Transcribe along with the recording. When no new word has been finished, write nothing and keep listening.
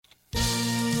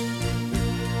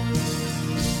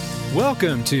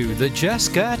Welcome to the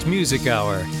Jesscott Music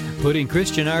Hour, putting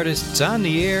Christian artists on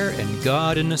the air and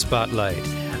God in the spotlight.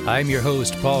 I'm your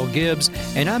host, Paul Gibbs,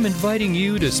 and I'm inviting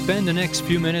you to spend the next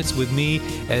few minutes with me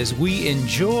as we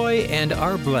enjoy and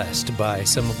are blessed by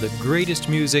some of the greatest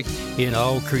music in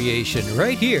all creation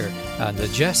right here on the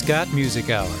Jesscott Music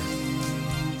Hour.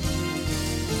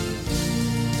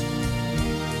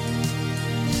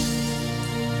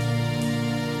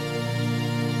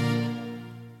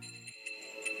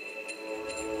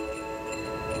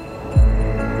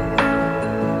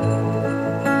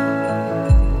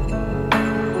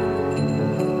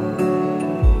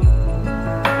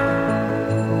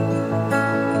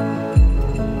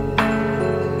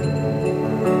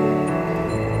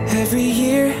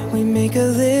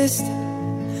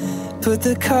 Put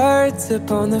the cards up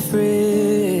on the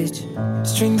fridge,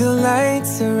 string the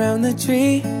lights around the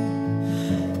tree,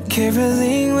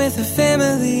 caroling with the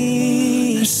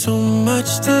family. There's so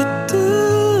much to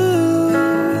do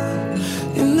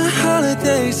in the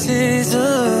holiday season.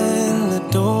 I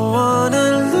don't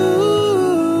wanna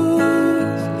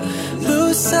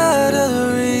lose sight of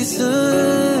the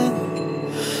reason.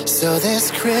 So this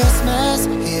Christmas,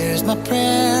 here's my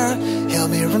prayer.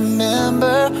 Help me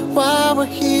remember why we're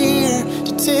here.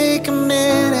 To take a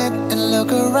minute and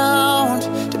look around,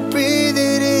 to breathe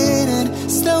it in and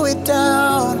slow it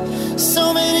down.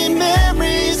 So many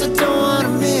memories I don't want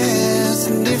to miss.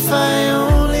 And if I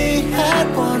only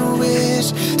had one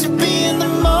wish, to be in the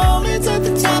moment at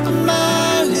the top of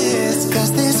my list.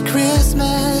 'Cause this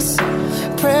Christmas,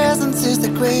 presence is the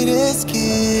greatest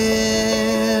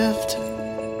gift.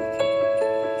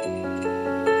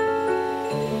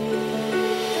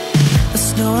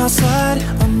 Snow outside,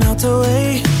 I'll melt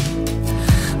away,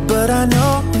 but I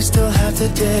know we still have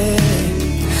today.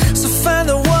 So find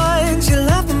the ones you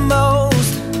love the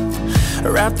most,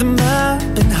 wrap them up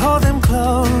and hold them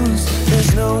close.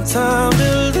 There's no time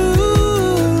to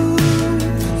lose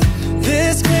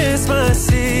this Christmas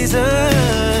season.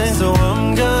 So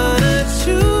I'm gonna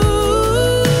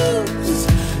choose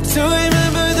to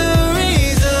remember the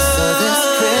reason. So this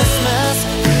Christmas,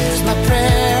 here's my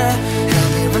prayer.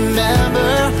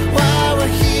 Remember why we're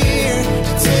here.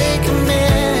 To take a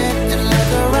minute and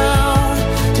look around,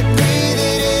 to breathe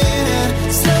it in and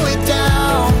slow it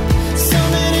down. So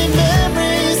many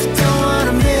memories I don't want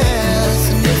to miss.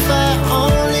 And if I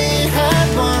only had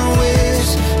one wish,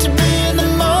 to be in the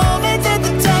moment at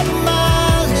the top of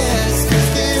my list. 'Cause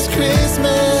this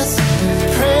Christmas,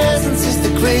 presence is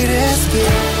the greatest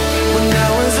gift. When I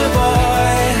was a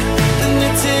boy, the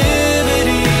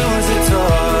nativity was a toy.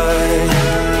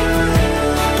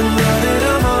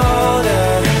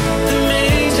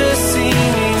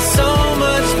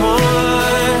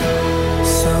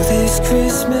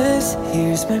 Christmas,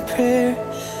 here's my prayer.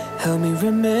 Help me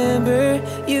remember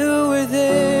you were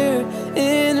there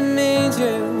in a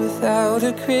manger without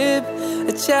a crib,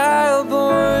 a child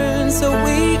born so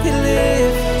we could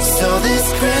live. So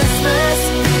this Christmas,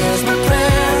 here's my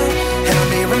prayer. Help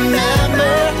me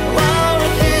remember why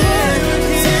we're here.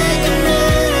 Take a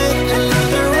minute and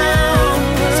look around,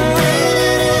 to breathe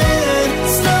it in,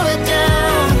 slow it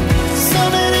down. So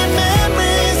many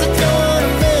memories I don't want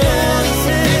to miss.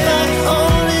 If I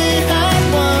only had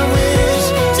one wish,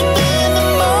 to be in the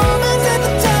moment at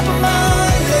the top of my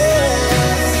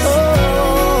list.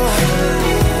 Oh,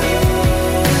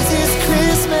 'cause this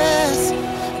Christmas,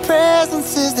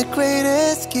 presence is the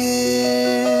greatest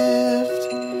gift.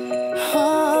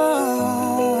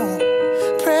 Oh,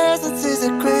 presence is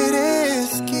the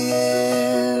greatest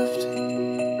gift.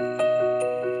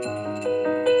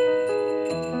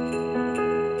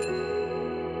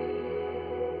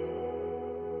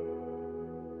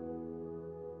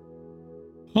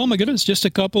 Oh my goodness, just a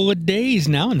couple of days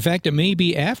now. In fact, it may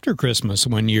be after Christmas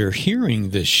when you're hearing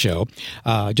this show.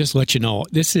 Just to let you know,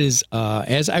 this is,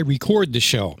 as I record the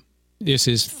show, this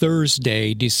is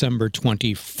Thursday, December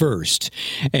 21st,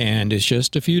 and it's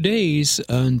just a few days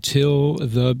until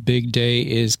the big day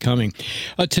is coming.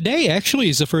 Today actually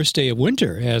is the first day of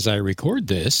winter as I record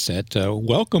this.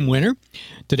 Welcome, winter.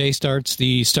 Today starts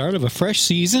the start of a fresh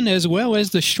season as well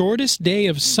as the shortest day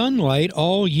of sunlight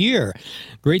all year.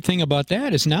 Great thing about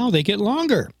that is now they get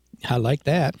longer. I like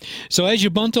that. So as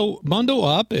you bundle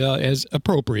up as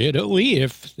appropriately,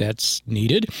 if that's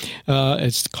needed,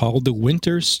 it's called the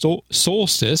winter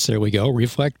solstice. There we go.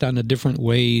 Reflect on the different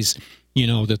ways,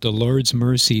 that the Lord's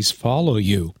mercies follow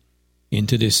you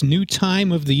into this new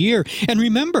time of the year. And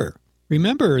remember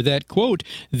that, quote,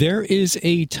 there is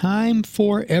a time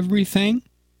for everything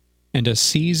and a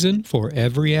season for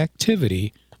every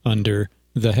activity under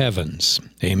the heavens.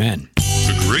 Amen.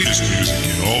 The greatest music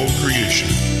in all creation.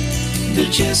 The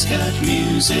Jesscott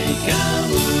Music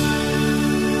Hour.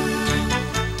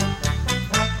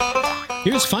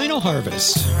 Here's Final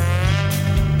Harvest.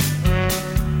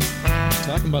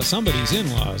 Talking about somebody's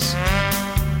in-laws.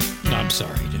 No, I'm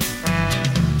sorry.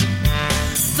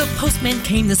 The postman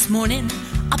came this morning.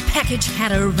 A package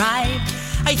had arrived.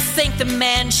 I thanked the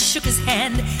man, shook his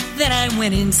hand, then I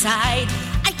went inside.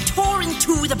 I tore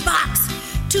into the box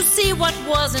to see what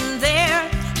was in there.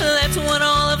 That's when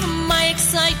all of my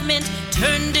excitement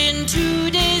turned into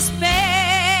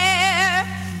despair.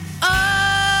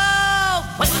 Oh,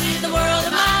 what in the world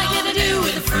am I gonna do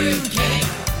with a fruitcake?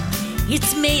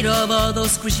 It's made of all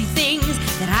those squishy things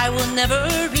that I will never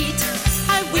eat.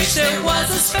 I wish there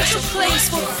was a special place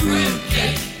for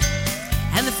fruitcake,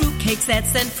 and the fruitcakes that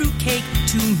send fruitcake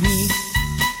to me.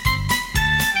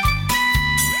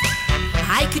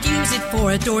 I could use it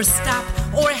for a doorstop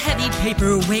or a heavy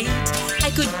paperweight. I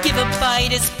could give a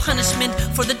bite as punishment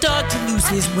for the dog to lose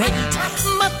his weight.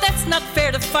 But that's not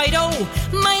fair to Fido,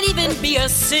 might even be a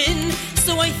sin.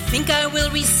 So I think I will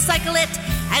recycle it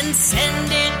and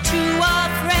send it to a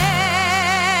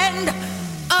friend.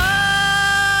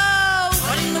 Oh,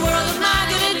 what in the world am I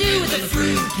gonna do with a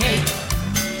fruitcake?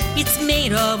 It's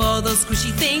made of all those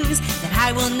squishy things that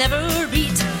I will never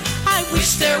eat. I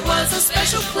wish there was a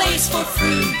special place for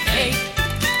fruitcake,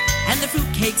 and the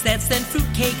fruitcakes that send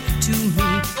fruitcake to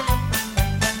me.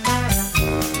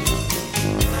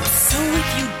 So if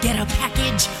you get a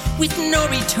package with no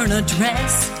return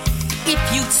address, if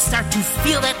you start to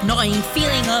feel that gnawing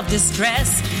feeling of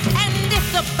distress, and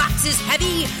if the box is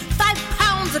heavy, 5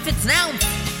 pounds if it's an ounce,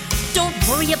 don't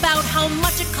worry about how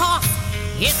much it costs.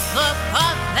 It's the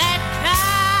thought that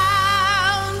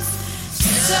counts.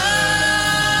 So,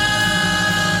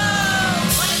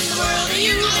 what in the world are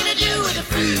you gonna do with a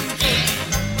fruitcake?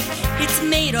 It's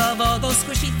made of all those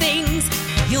squishy things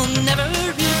you'll never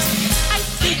eat. I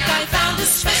think I found a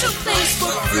special place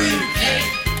for fruitcake.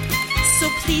 So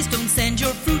please don't send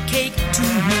your fruitcake to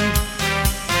me.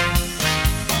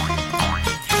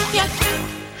 Yeah.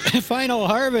 Final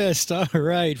Harvest. All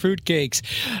right, fruitcakes.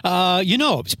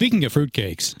 Speaking of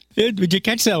fruitcakes, did you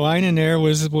catch that line in there?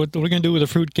 Was what we're going to do with a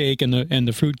fruitcake and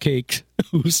the fruitcake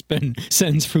who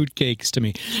sends fruitcakes to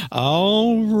me.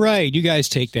 All right, you guys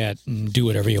take that and do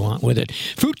whatever you want with it.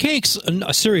 Fruitcakes,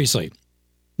 seriously.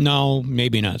 No,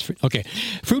 maybe not. Okay,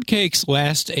 fruitcakes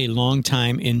last a long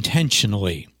time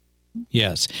intentionally.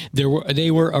 Yes,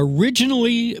 they were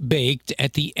originally baked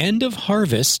at the end of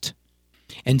harvest,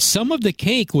 and some of the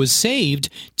cake was saved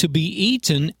to be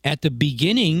eaten at the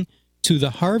beginning to the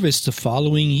harvest the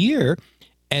following year,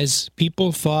 as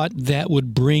people thought that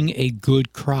would bring a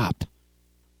good crop.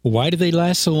 Why do they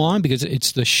last so long? Because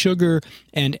it's the sugar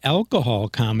and alcohol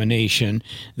combination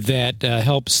that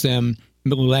helps them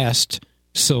last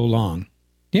so long.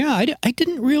 Yeah, I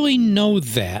didn't really know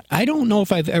that. I don't know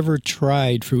if I've ever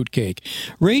tried fruitcake.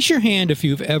 Raise your hand if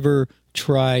you've ever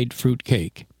tried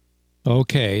fruitcake.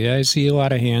 Okay, I see a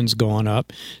lot of hands going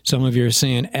up. Some of you are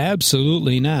saying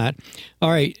absolutely not. All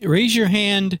right, raise your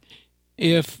hand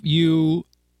if you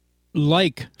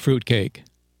like fruitcake.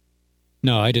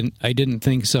 No, I didn't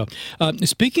think so.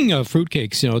 Speaking of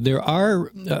fruitcakes, there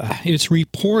are. It's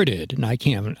reported, and I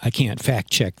can't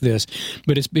fact check this,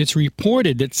 but it's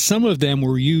reported that some of them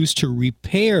were used to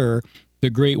repair the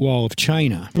Great Wall of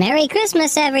China. Merry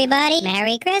Christmas, everybody!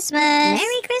 Merry Christmas!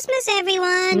 Merry Christmas,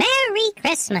 everyone! Merry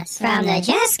Christmas from the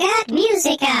Jesscott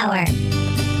Music Hour.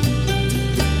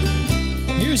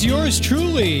 Here's yours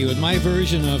truly with my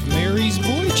version of Mary's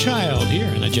Boy Child here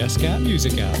in the Jesscott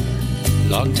Music Hour.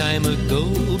 Long time ago,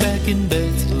 back in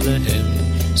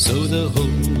Bethlehem, so the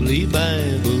Holy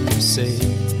Bible say,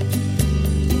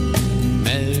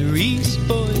 Mary's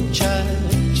boy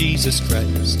child, Jesus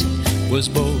Christ, was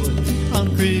born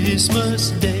on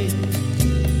Christmas Day.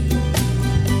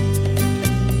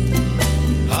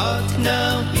 Hark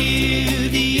now, hear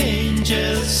the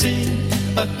angels sing,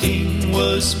 a king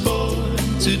was born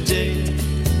today,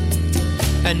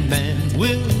 and man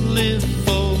will live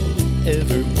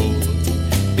forevermore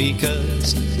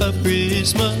because of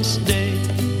Christmas Day.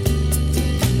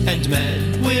 And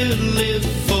man will live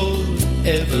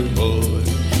forevermore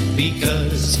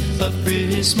because of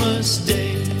Christmas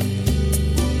Day.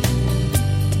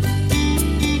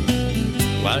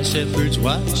 While shepherds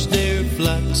watch their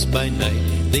flocks by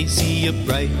night, they see a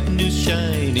bright new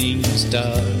shining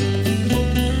star.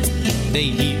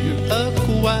 They hear a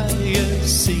choir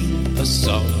sing a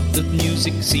song, the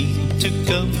music seemed to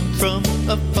come from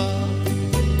afar.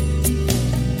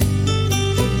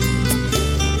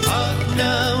 Hark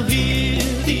now, hear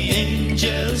the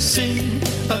angels sing,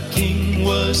 a king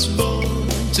was born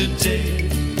today,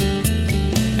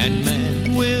 and man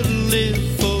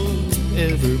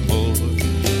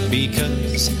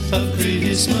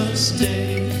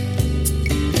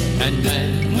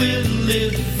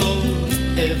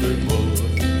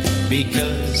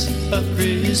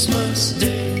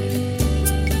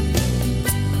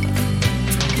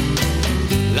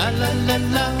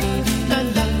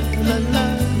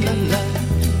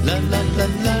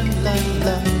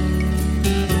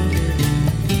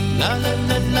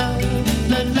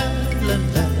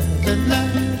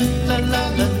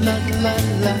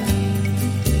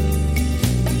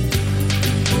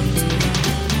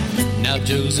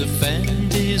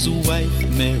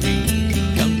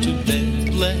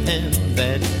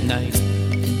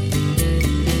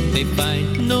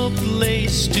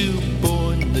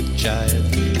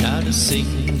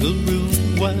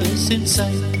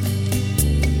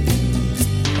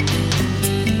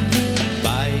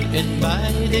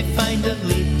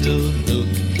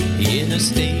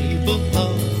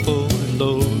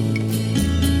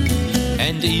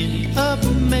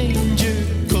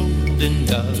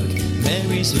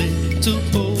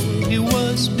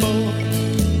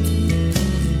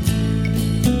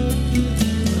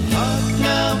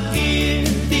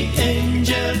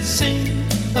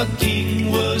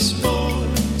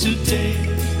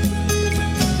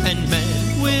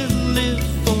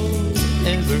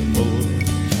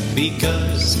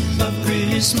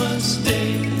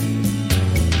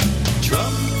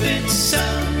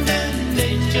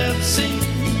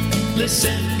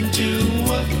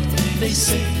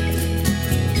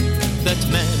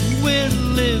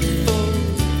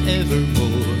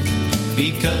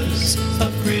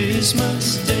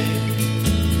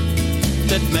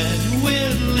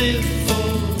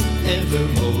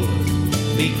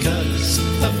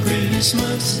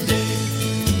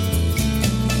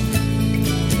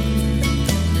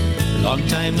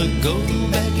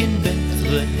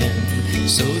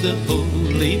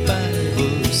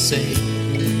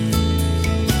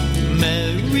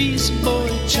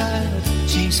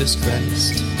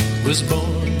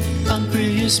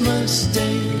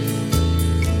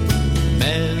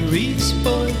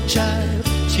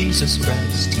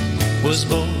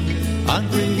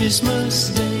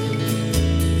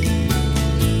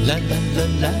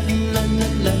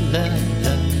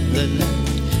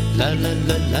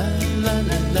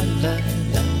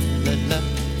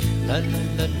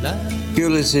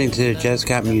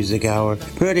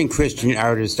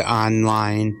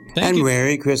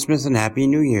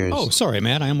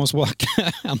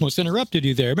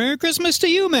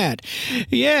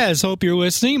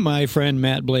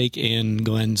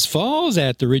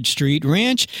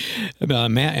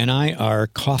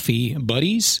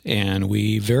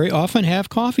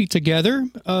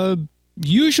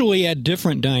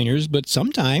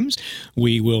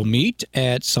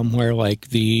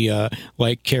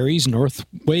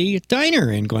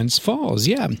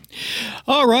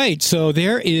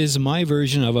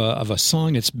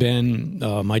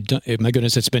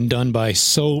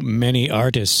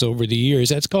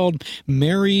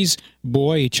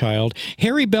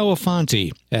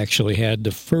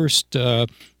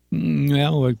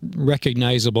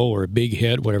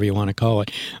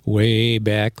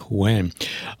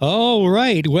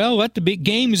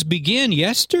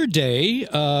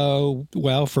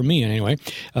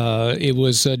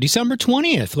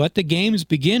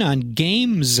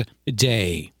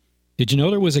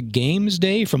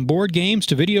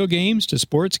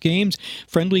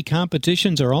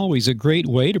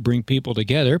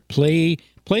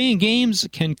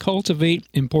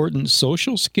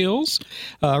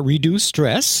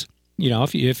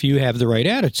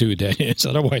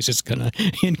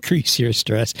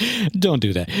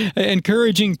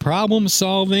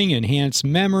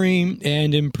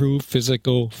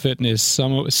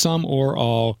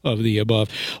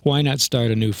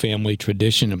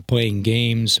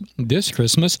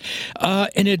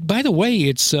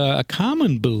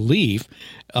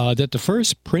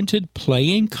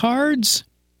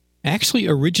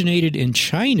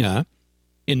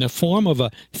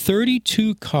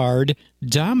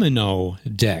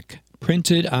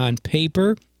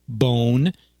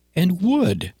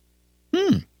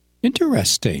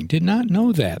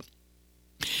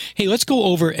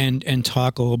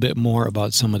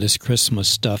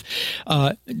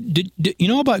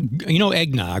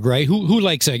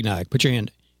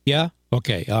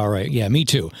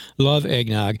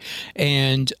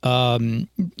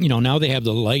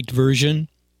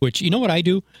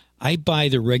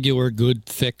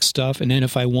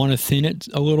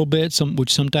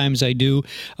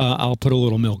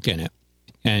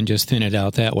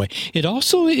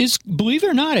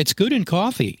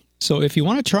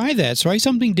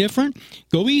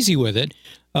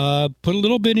Put a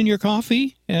little bit in your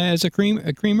coffee as a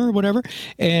creamer, whatever,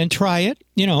 and try it.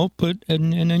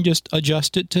 And then just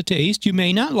adjust it to taste. You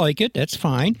may not like it. That's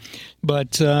fine,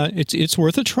 but it's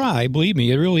worth a try. Believe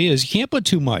me, it really is. You can't put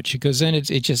too much because then it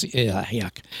just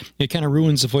yuck. It kind of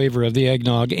ruins the flavor of the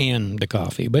eggnog and the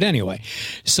coffee. But anyway,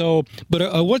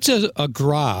 but what's a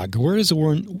grog? Where does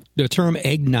the term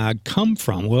eggnog come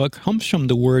from? Well, it comes from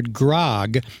the word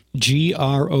grog,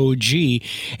 G-R-O-G,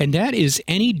 and that is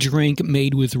any drink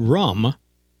made with rum,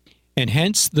 and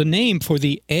hence the name for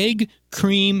the egg,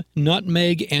 cream,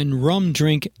 nutmeg, and rum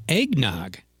drink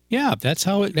eggnog. Yeah, that's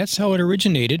how it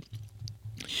originated.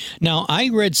 Now, I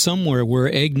read somewhere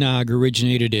where eggnog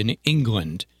originated in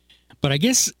England, but I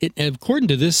guess, according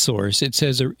to this source, it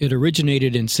says it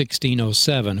originated in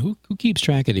 1607. Who keeps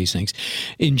track of these things?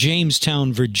 In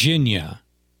Jamestown, Virginia.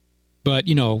 But,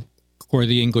 where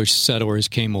the English settlers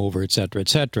came over, et cetera, et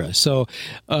cetera. So,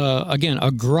 again, a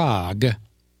grog.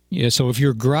 Yeah, so if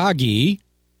you're groggy,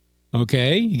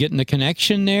 okay, you getting the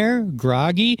connection there?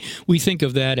 Groggy, we think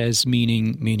of that as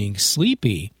meaning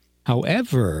sleepy.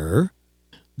 However,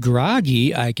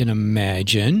 groggy, I can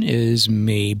imagine, is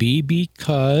maybe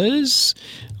because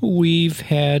we've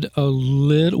had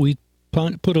we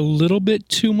put a little bit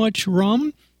too much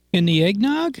rum in the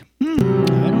eggnog? I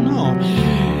don't know.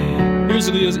 Here's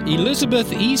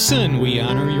Elizabeth Eason. We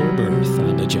honor your birth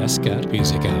on the Jesscott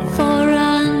Music Hour. For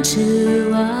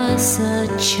unto us a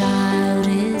child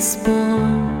is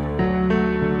born,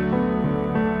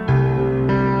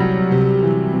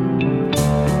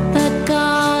 the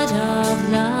God of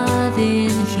love in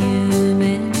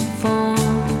human form.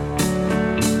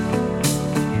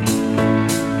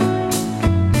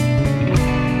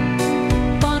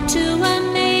 Born to a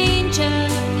manger,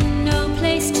 no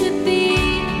place to be,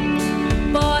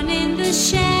 born in the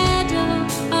shadow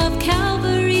of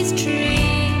Calvary's tree.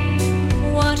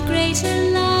 What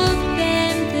greater love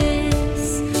than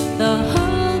this, the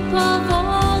hope of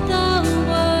all the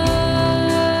world.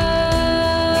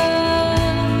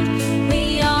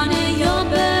 We honor your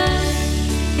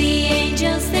birth, the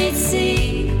angels they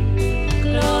sing,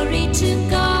 glory to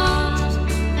God,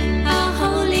 our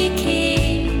holy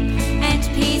King, and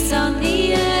peace on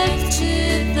the earth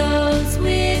to those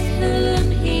with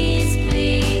whom he's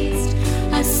pleased.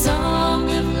 A song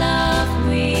of love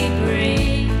we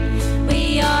bring.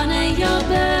 We honor your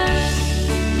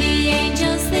birth, the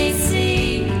angels they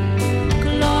sing,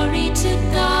 glory to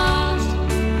God,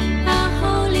 our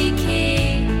holy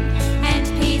King, and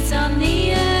peace on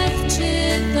the earth to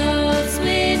those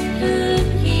with whom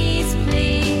he's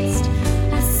pleased.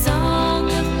 A song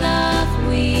of love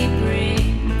we bring.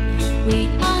 We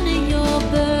honor your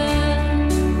birth.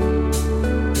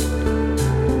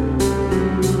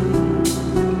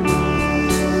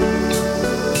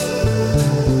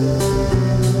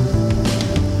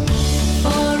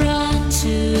 For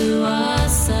unto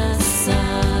us a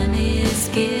son is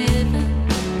given,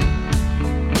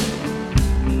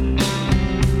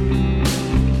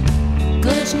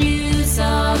 good news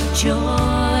of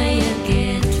joy, a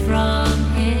gift from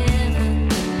heaven,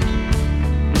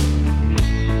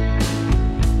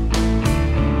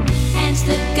 and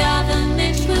the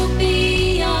government will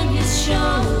be on his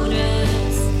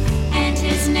shoulders, and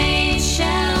his name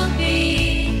shall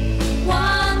be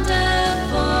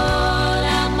Wonderful,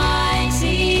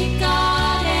 Almighty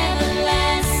God,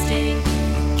 Everlasting,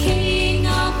 King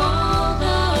of all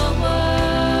the world.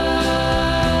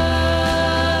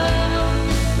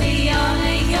 We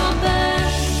honor your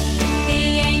birth, the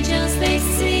angels they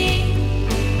sing,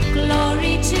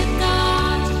 glory to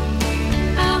God,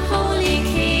 our holy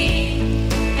King,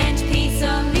 and peace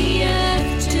on the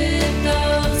earth to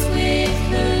those with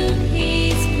whom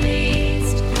he's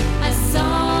pleased. A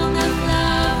song of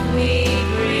love we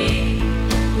bring.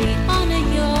 We honor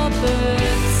your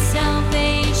birth.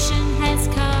 Salvation has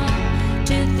come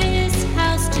to this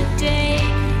house today,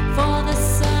 for the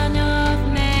Son of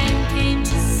Man came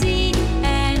to seek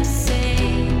and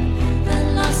save the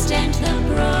lost and the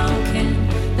broken,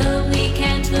 the weak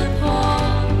and the poor.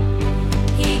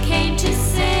 He came to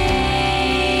save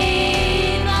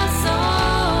us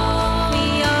all.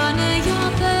 We honor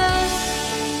your birth,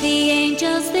 the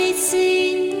angels they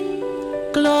sing,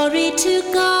 glory to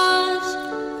God,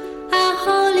 our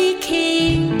holy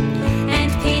King,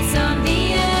 and peace on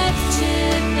the earth to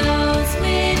those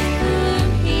with whom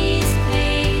he's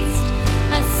pleased.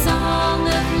 A song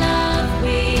of love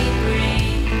we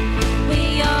bring. We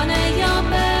honor your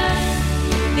birth,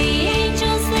 the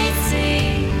angels they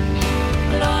sing,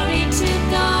 glory to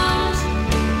God,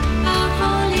 our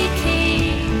holy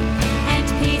King, and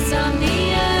peace on the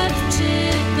earth to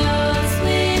those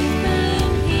with whom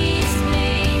he's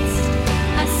pleased.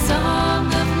 A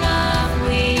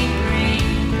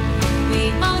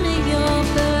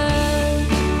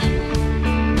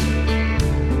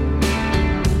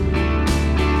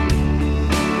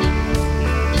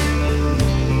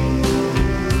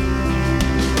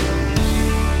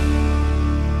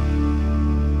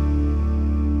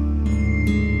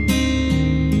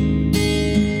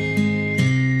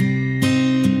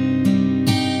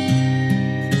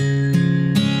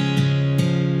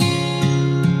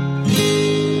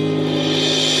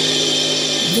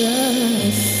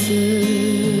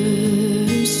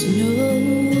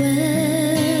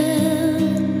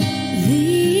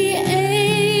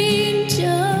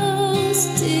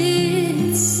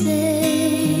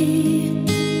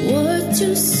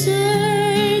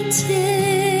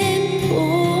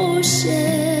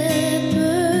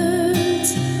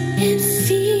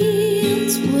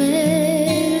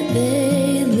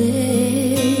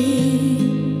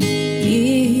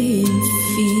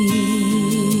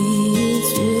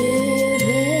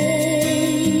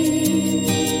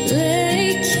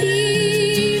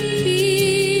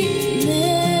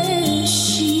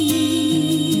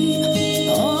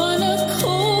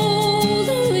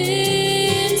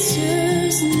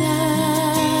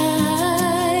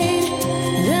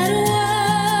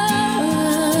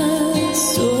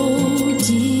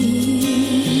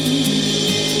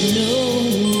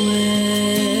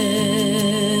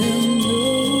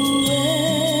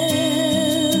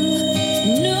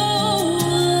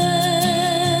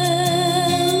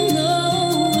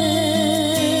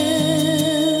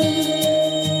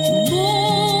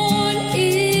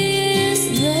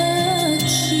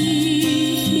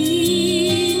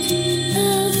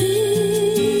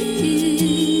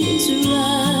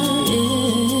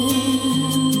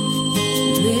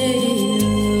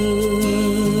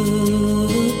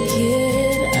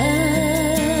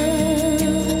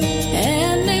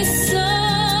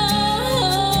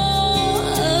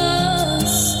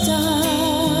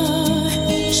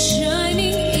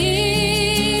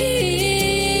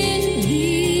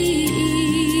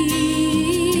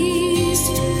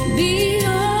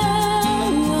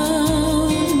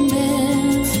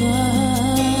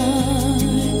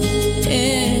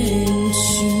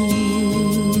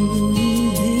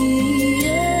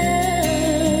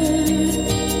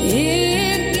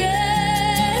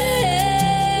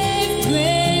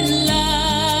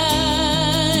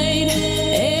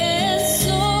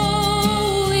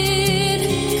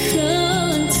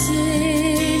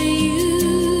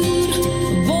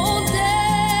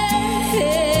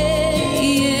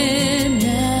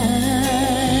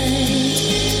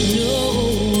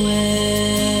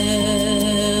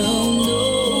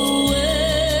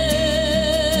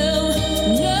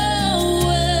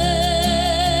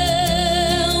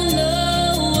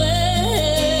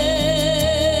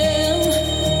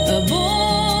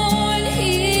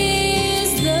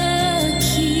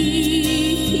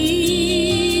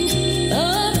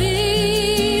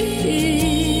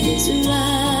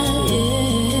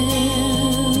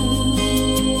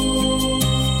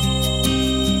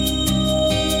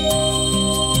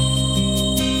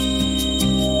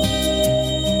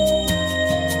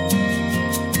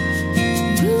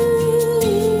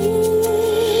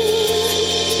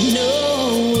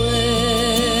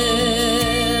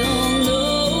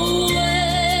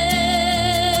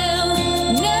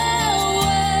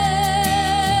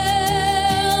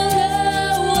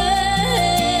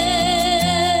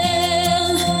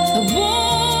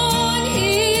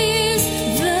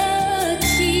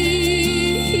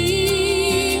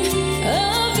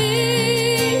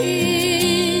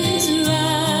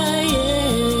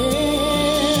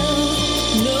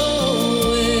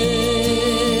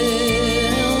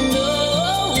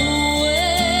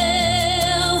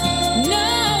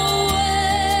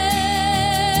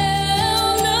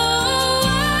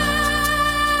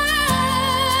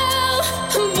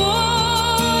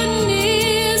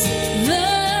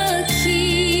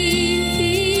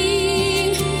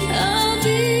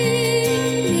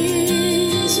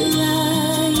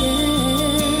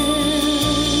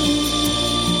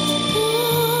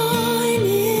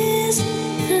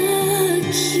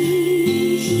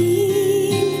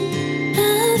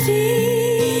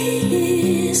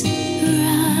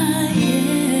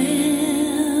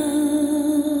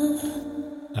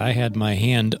had my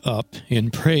hand up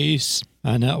in praise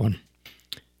on that one.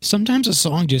 Sometimes a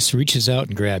song just reaches out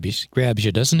and grabs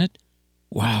you, doesn't it?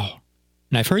 Wow.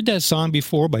 And I've heard that song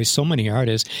before by so many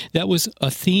artists. That was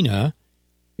Athena.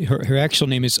 Her actual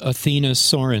name is Athena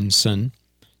Sorensen.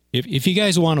 If you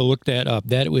guys want to look that up,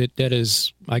 that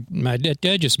is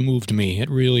that just moved me. It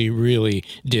really, really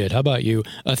did. How about you,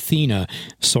 Athena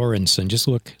Sorensen? Just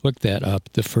look that up.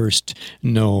 The first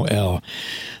Noel.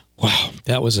 Wow,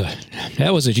 that was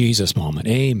a Jesus moment.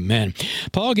 Amen.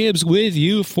 Paul Gibbs with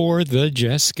you for the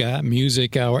Jesscott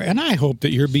Music Hour, and I hope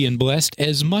that you're being blessed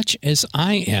as much as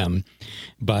I am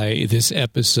by this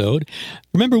episode.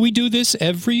 Remember, we do this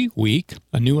every week.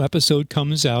 A new episode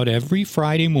comes out every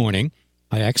Friday morning.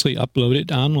 I actually upload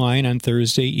it online on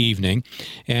Thursday evening,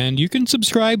 and you can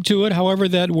subscribe to it however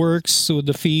that works, with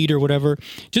the feed or whatever.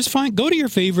 Just go to your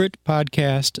favorite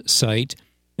podcast site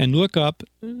and look up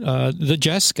the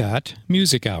Jesscott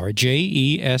Music Hour,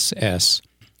 Jesscott,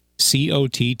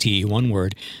 one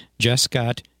word,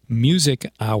 Jesscott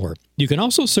Music Hour. You can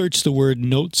also search the word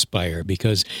Notespire,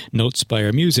 because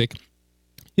Notespire Music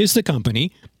is the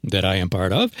company that I am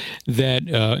part of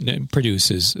that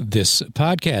produces this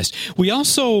podcast. We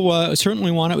also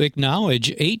certainly want to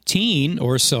acknowledge 18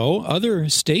 or so other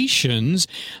stations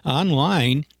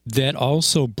online that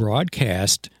also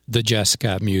broadcast the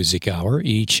Jesscott Music Hour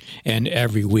each and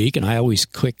every week. And I always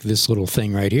click this little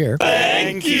thing right here.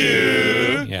 Thank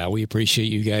you. Yeah, we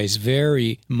appreciate you guys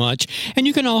very much. And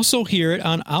you can also hear it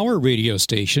on our radio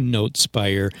station,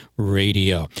 Notespire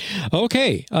Radio.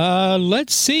 Okay,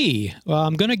 let's see.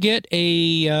 I'm going to get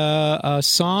a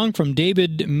song from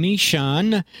David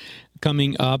Michan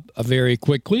coming up very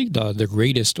quickly, the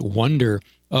greatest wonder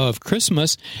of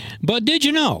Christmas. But did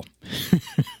you know?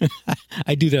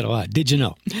 I do that a lot. Did you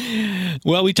know?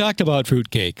 Well, we talked about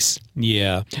fruitcakes.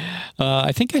 Yeah.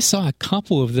 I think I saw a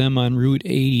couple of them on Route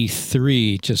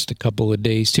 83 just a couple of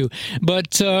days too.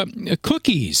 But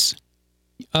cookies.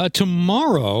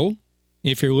 Tomorrow,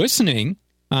 if you're listening,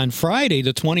 on Friday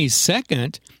the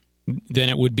 22nd, then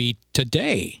it would be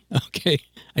today. Okay.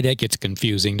 That gets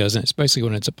confusing, doesn't it? Especially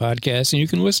when it's a podcast and you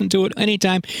can listen to it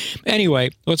anytime. Anyway,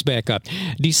 let's back up.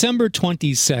 December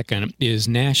 22nd is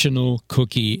National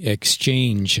Cookie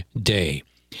Exchange Day.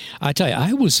 I tell you,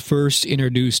 I was first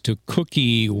introduced to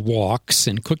cookie walks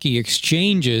and cookie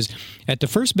exchanges at the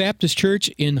First Baptist Church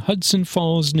in Hudson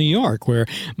Falls, New York, where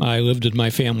I lived with my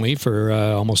family for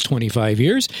almost 25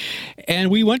 years.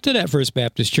 And we went to that First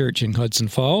Baptist Church in Hudson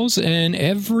Falls, and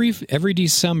every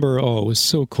December, it was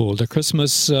so cool. The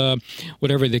Christmas,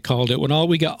 whatever they called it, when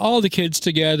we got all the kids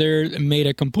together, made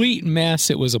a complete mess.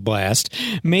 It was a blast.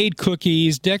 Made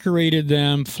cookies, decorated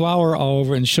them, flour all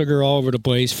over and sugar all over the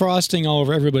place, frosting all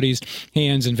over everybody's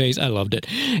hands and face. I loved it.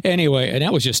 Anyway, and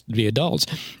that was just the adults.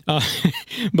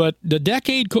 But the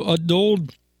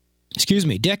decades-old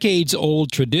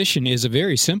tradition is a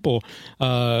very simple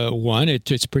one.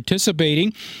 It's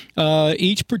participating.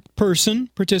 Each person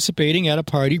participating at a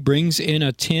party brings in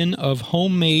a tin of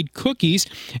homemade cookies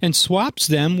and swaps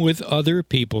them with other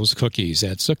people's cookies.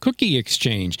 That's a cookie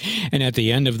exchange. And at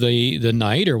the end of the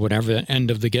night, or whatever, the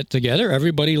end of the get-together,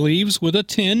 everybody leaves with a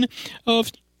tin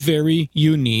of very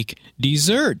unique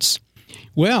desserts.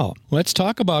 Well, let's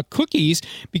talk about cookies,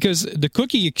 because the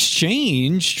cookie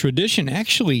exchange tradition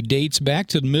actually dates back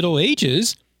to the Middle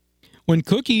Ages, when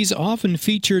cookies often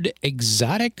featured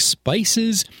exotic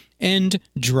spices and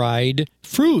dried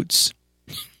fruits.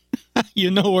 You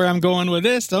know where I'm going with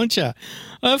this, don't you?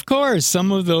 Of course,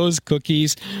 some of those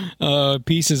cookies,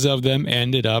 pieces of them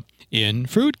ended up in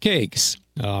fruitcakes.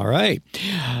 All right.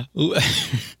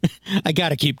 I got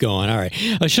to keep going. All right.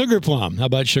 A sugar plum. How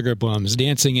about sugar plums?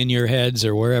 Dancing in your heads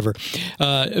or wherever.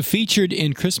 Featured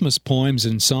in Christmas poems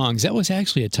and songs. That was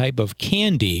actually a type of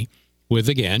candy with,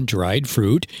 again, dried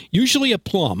fruit, usually a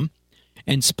plum,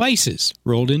 and spices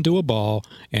rolled into a ball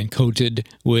and coated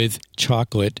with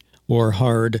chocolate or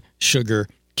hard sugar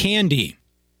candy.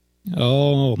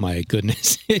 Oh my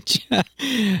goodness.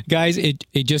 Guys, it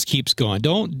just keeps going.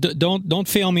 Don't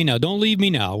fail me now. Don't leave me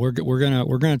now. We're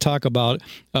gonna talk about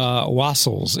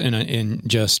wassels in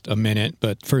just a minute,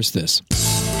 but first this.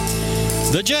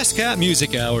 The Jesscott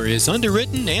Music Hour is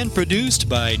underwritten and produced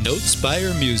by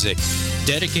Notespire Music,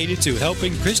 dedicated to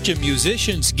helping Christian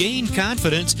musicians gain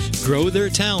confidence, grow their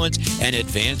talent, and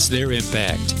advance their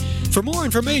impact. For more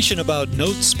information about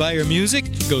Notespire Music,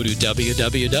 go to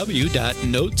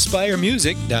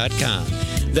www.notespiremusic.com.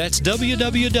 That's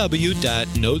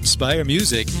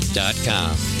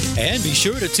www.notespiremusic.com. And be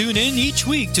sure to tune in each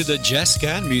week to the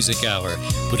Jesscott Music Hour,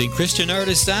 putting Christian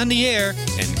artists on the air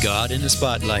and God in the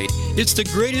spotlight. It's the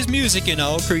greatest music in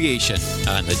all creation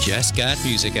on the Jesscott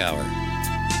Music Hour.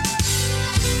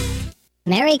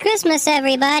 Merry Christmas,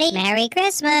 everybody. Merry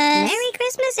Christmas. Merry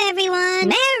Christmas, everyone.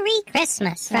 Merry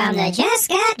Christmas from the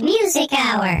Jesscott Music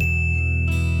Hour.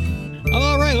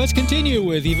 All right, let's continue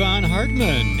with Yvonne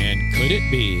Hartman and Could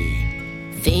It Be?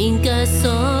 Think I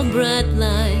saw a bright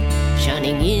light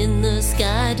shining in the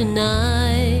sky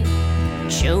tonight.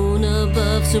 Shone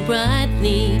above so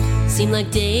brightly, seemed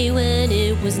like day when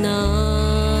it was night.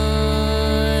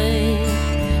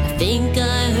 I think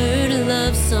I heard a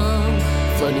love song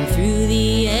floating through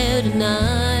the air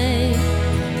tonight.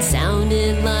 It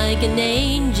sounded like an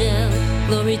angel,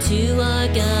 glory to our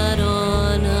God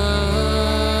on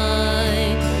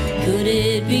high. Could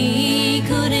it be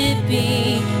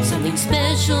something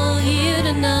special here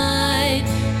tonight?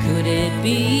 Could it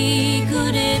be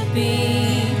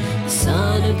the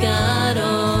Son of God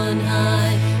on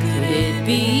high? Could it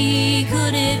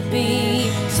be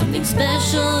something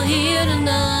special here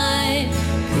tonight?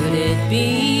 Could it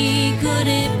be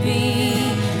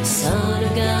the Son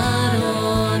of God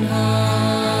on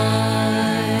high?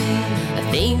 I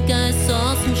think I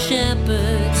saw some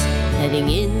shepherds heading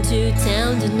into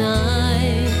town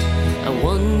tonight. I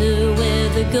wonder where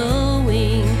they're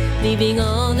going, leaving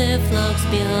all their flocks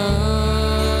behind.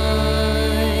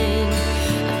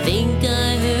 I think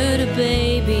I heard a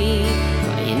baby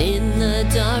crying in the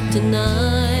dark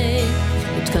tonight.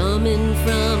 It's coming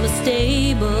from a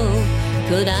stable.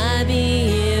 Could I be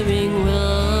hearing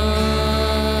right?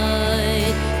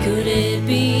 Could it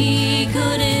be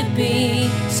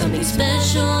something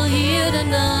special here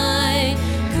tonight?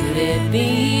 Could it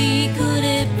be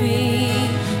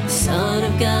the Son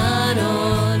of God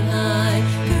on high?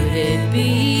 Could it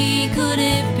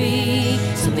be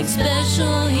something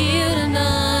special here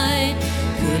tonight?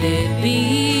 Could it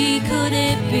be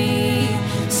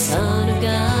the Son of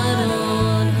God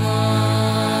on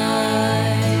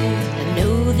high? I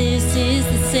know this is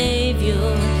the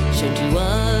Savior shown to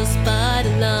us by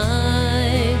the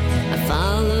light. I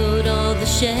followed all the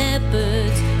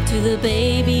shepherds to the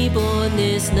baby born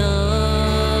this night.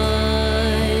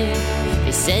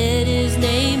 They said his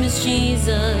name is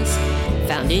Jesus,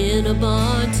 found in a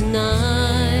barn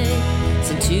tonight.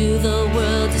 Sent to the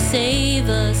world to save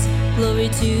us, glory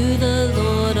to the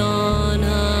Lord on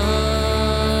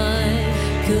high.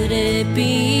 Could it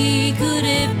be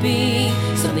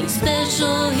something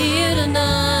special here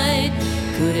tonight?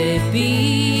 Could it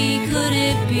be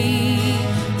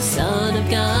the Son of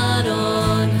God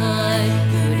on high?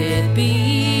 Could it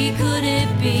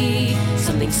be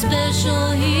something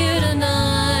special here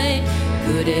tonight?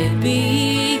 Could it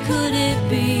be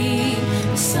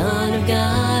the Son of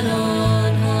God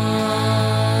on high?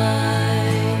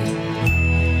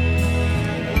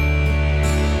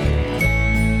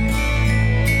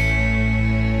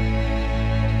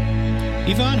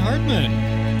 Yvonne Hartman,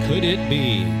 Could It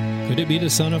Be? Could it be the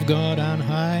Son of God on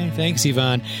high? Thanks,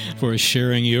 Yvonne, for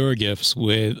sharing your gifts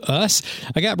with us.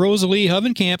 I got Rosalie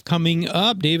Hovenkamp coming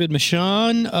up, David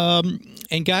Michon.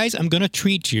 And guys, I'm going to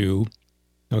treat you,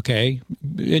 okay?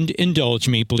 Indulge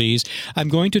me, please. I'm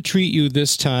going to treat you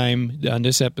this time on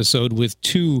this episode with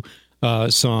two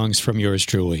songs from yours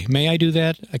truly. May I do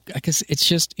that? Because it's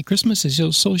just, Christmas is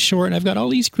just so short, and I've got all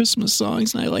these Christmas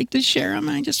songs, and I like to share them.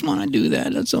 I just want to do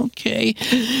that. That's okay.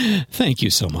 Thank you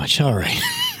so much. All right.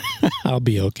 I'll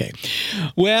be okay.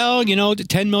 Well,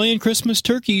 10 million Christmas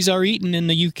turkeys are eaten in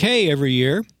the UK every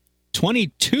year.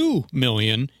 22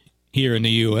 million here in the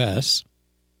U.S.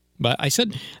 But I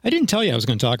didn't tell you I was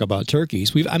going to talk about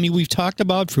turkeys. We've talked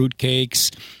about fruitcakes.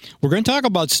 We're going to talk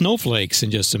about snowflakes in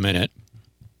just a minute.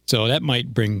 So that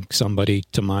might bring somebody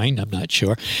to mind. I'm not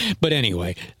sure. But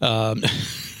anyway,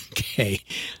 okay.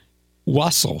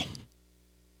 Wassail.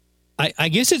 I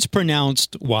guess it's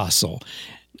pronounced wassail.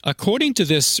 According to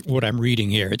this, what I'm reading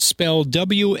here, it's spelled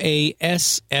W-A-S-S-A-I-L.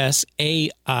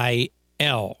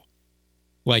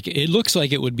 Like, it looks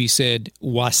like it would be said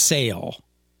wassail.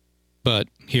 But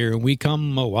here we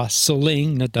come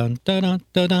a-wassailing.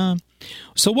 Da-dun-da-dun-da-dun.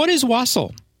 So what is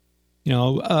wassail?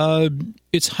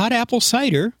 It's hot apple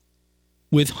cider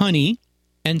with honey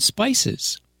and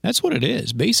spices. That's what it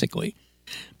is, basically.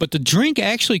 But the drink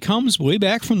actually comes way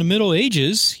back from the Middle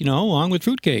Ages, along with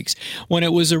fruitcakes, when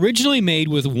it was originally made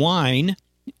with wine,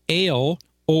 ale,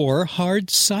 or hard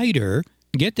cider,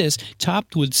 get this,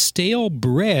 topped with stale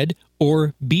bread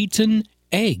or beaten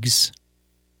eggs.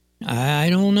 I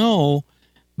don't know,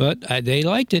 but they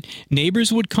liked it.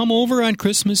 Neighbors would come over on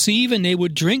Christmas Eve, and they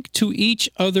would drink to each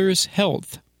other's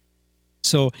health.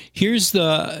 So here's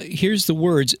the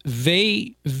words,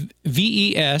 V-E-S,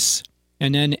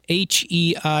 and then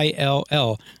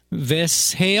H-E-I-L-L.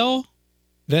 Veshail,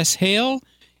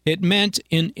 It meant,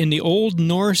 in the Old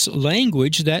Norse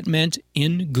language, that meant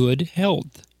in good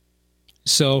health.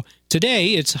 So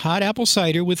today, it's hot apple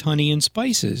cider with honey and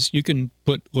spices. You can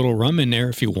put a little rum in there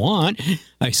if you want,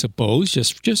 I suppose,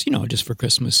 just for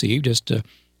Christmas Eve, just to,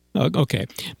 okay,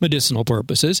 medicinal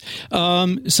purposes.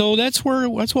 So that's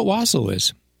what wassail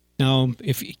is. Now,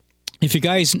 if you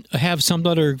guys have some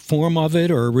other form of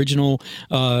it or original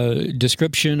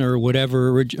description or whatever,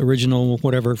 original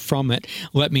whatever from it,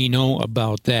 let me know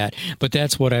about that. But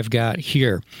that's what I've got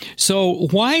here. So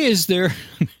why is there...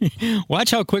 Watch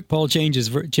how quick Paul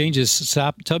changes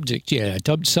subject. Yeah,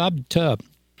 tub.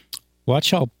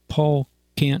 Watch how Paul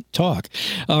can't talk.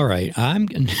 All right, I'm...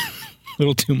 a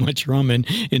little too much rum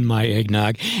in my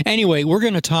eggnog. Anyway, we're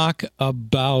going to talk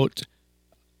about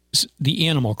the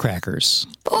animal crackers.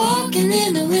 Walking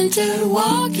in the winter,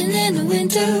 walking in the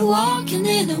winter, walking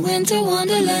in the winter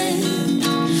wonderland.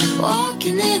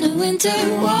 Walking in the winter,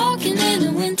 walking in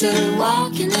the winter,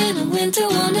 walking in the winter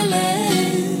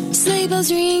wonderland. Sleigh bells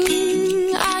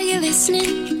ring, are you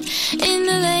listening? In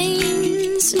the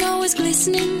lane, snow is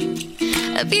glistening.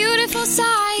 A beautiful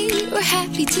sight, we're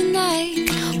happy tonight.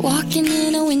 Walking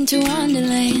in a winter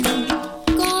wonderland.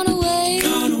 Gone away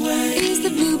is the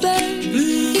bluebird.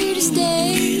 Here to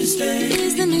stay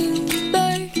is the new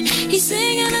bird. He's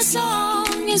singing a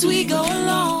song as we go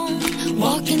along.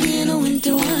 Walking in a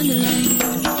winter wonderland.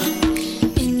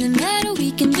 In the meadow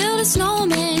we can build a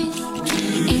snowman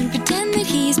and pretend that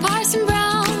he's Parson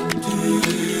Brown.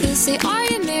 He'll say, are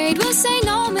you married? We'll say,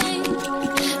 no, man.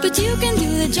 But you can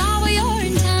do the job while you're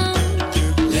in town.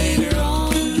 Later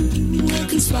on we'll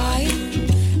conspire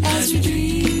as we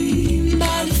dream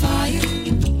by the fire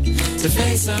to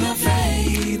face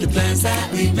unafraid the plans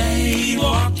that we made.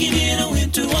 Walking in a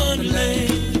winter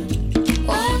wonderland.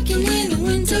 Walking in a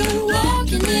winter,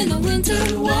 walking in a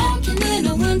winter, walking in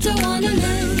a winter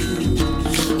wonderland.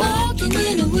 Walking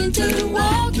in a winter,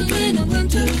 walking in a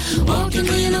winter, walking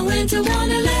in a winter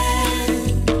wonderland.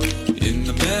 In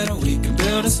the meadow we can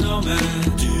build a snowman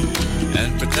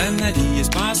and pretend that he is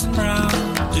Parson Brown.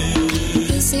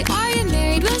 He'll say, are you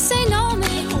married? We'll say, no,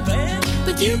 man.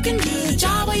 But you can do the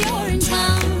job while you're in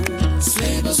town.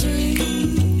 Sleigh bells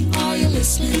ring, are you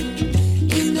listening?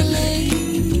 In the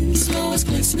lane, snow is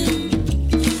glistening.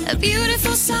 A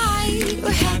beautiful sight,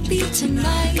 we're happy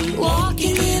tonight.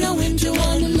 Walking in a winter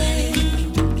wonderland.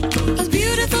 A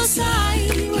beautiful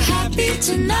sight, we're happy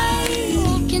tonight.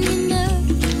 Walking in a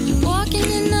winter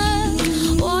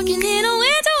wonderland. Walking in a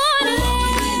winter,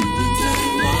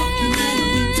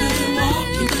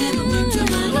 walking in a winter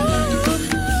wonderland.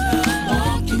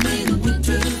 Walking in a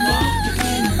winter, walking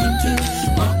in a winter,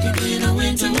 walking in a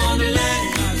winter wonderland.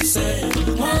 I said,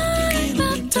 walking in a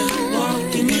winter,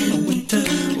 walking in a winter,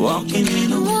 walking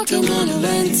in a winter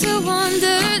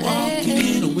wonderland. Walking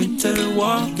in a winter,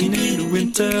 walking in a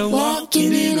winter,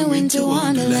 walking in a winter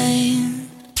wonderland.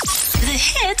 The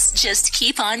hits just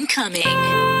keep on coming.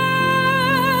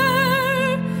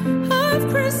 Of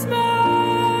Christmas,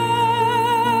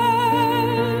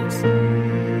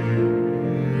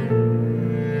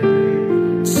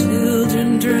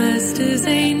 children dressed as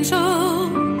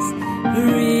angels,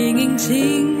 ringing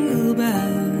jingle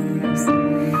bells.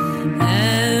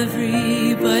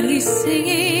 Everybody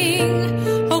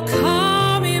singing, "Oh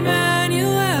come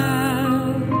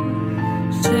Emmanuel,"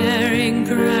 sharing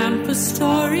Grandpa's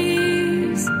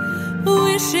stories,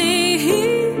 wishing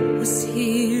he was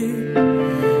here,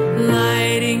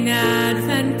 lighting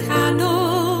Advent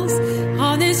candles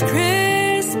on this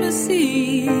Christmas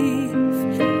Eve,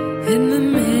 in the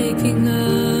making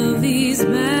of these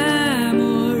memories.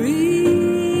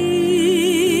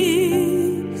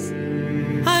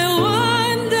 I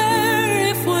wonder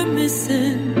if we're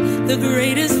missing the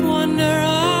greatest wonder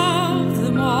of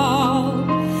them all,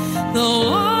 the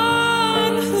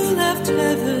one who left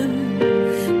heaven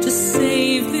to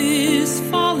save this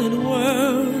fallen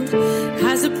world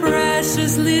as a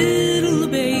precious little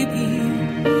baby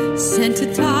sent to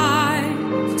die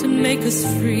to make us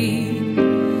free.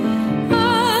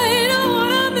 I don't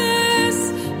want to miss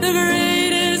the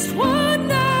greatest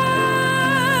wonder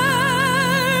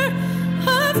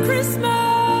of Christmas.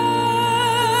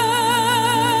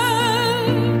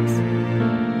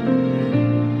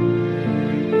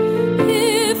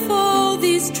 If all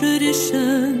these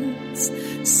traditions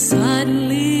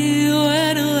suddenly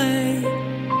went away,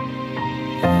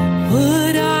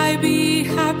 would I be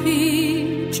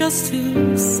happy just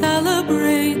to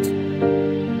celebrate?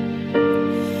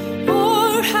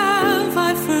 Or have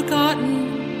I forgotten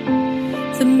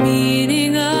the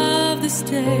meaning of this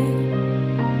day,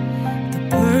 the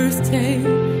birthday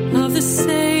of the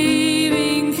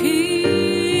saving King?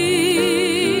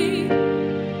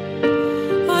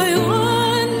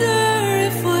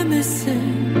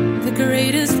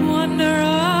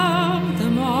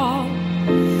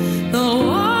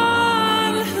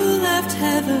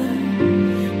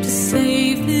 heaven to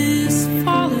save this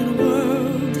fallen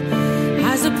world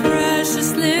as a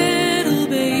precious little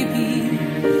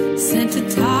baby sent to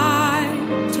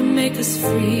die to make us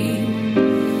free.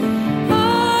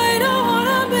 I don't want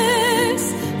to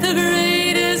miss the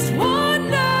greatest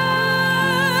wonder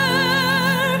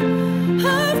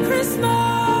of Christmas.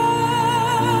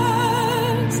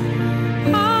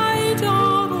 I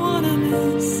don't want to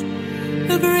miss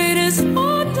the greatest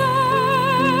wonder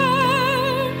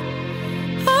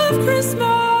of Christmas.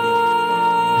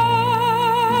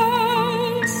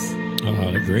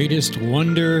 The greatest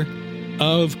wonder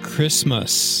of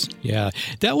Christmas. Yeah,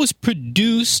 that was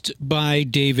produced by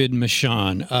David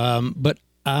Michon, but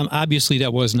obviously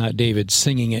that was not David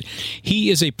singing it. He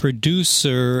is a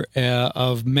producer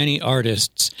of many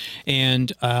artists,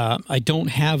 and I don't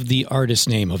have the artist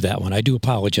name of that one. I do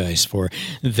apologize for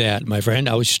that, my friend.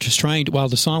 I was just trying to, while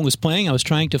the song was playing, I was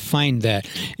trying to find that.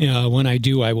 When I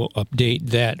do, I will update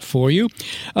that for you.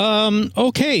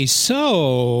 Okay,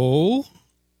 so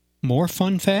more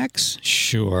fun facts?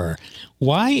 Sure.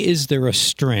 Why is there a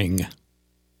string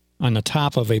on the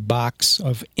top of a box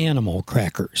of animal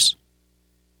crackers?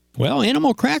 Well,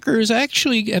 animal crackers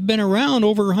actually have been around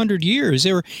over 100 years.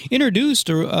 They were introduced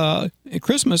at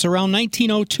Christmas around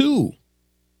 1902.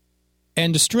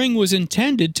 And the string was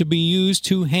intended to be used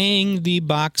to hang the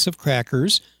box of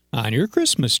crackers on your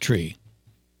Christmas tree.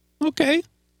 Okay.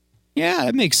 Yeah,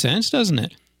 that makes sense, doesn't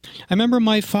it? I remember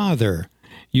my father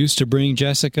used to bring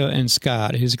Jessica and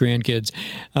Scott, his grandkids,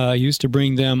 used to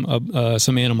bring them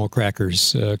some animal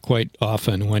crackers quite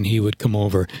often when he would come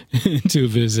over to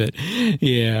visit.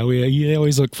 Yeah, we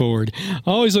always look forward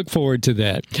to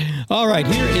that. All right,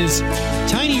 here is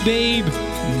Tiny Babe,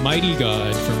 Mighty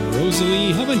God from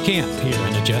Rosalie Hovenkamp here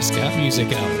on the Jesscott Music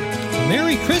Hour.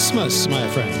 Merry Christmas, my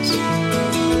friends.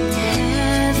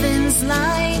 Heaven's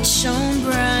light shone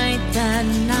bright that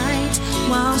night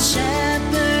while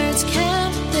shepherds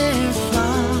kept their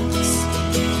flocks.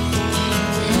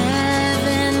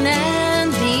 Heaven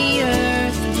and the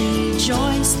earth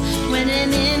rejoiced when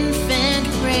an infant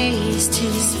raised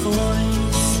his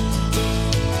voice.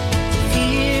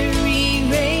 Fear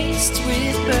erased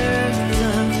with birth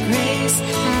of grace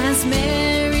as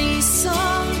Mary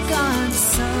saw God's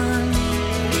Son.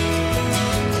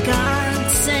 God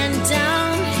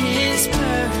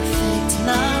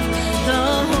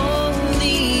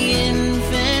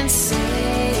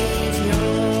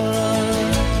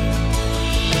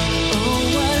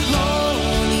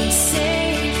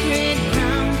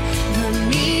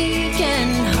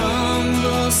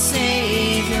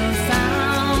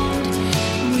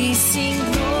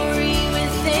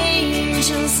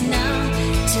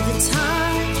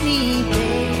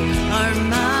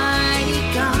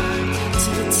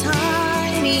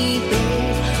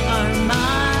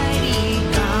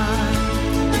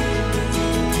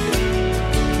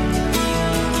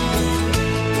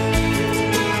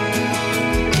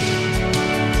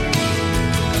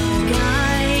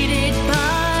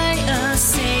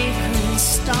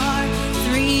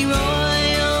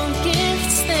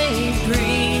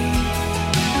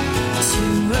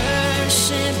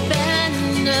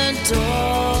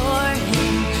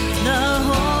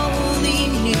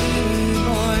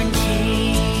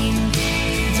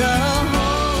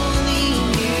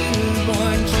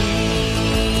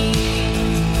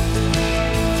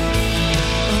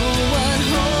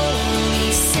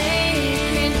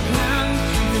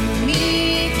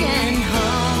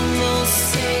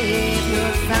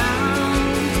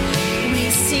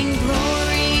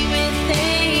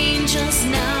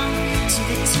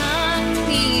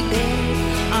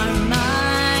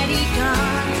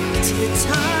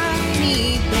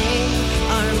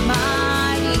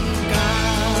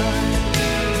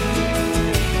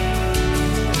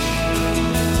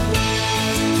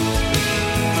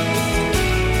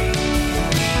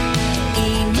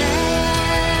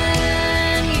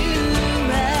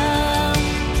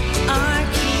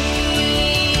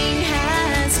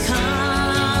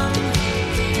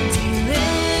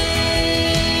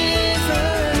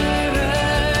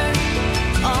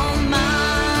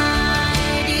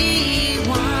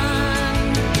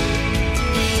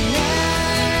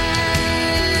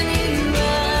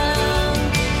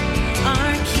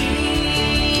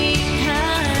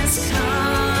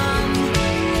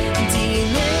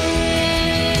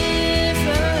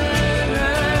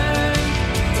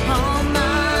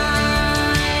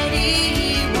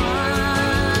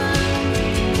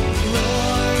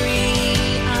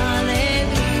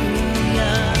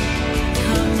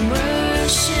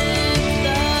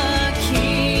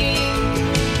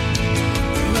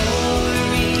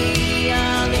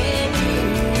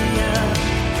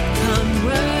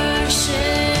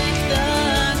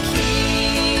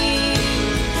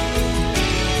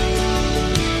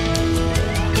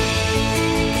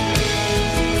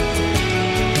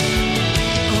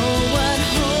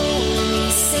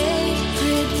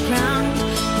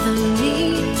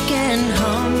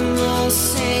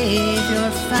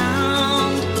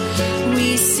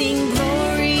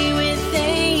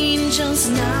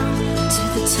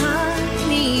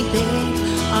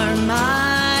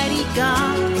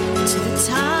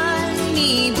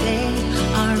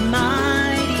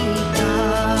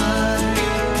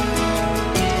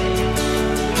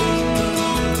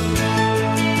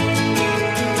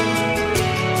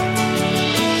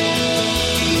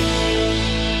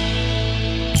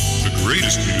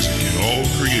greatest music in all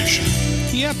creation.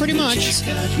 Yeah, pretty much.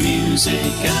 Jesscott Music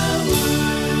Hour.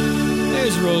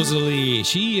 There's Rosalie.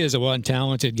 She is a one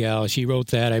talented gal. She wrote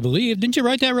that, I believe. Didn't you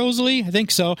write that, Rosalie? I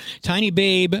think so. Tiny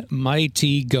Babe,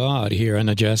 Mighty God here on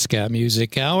the Jesscott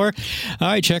Music Hour. All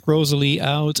right, check Rosalie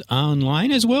out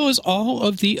online, as well as all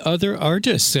of the other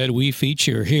artists that we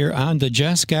feature here on the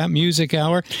Jesscott Music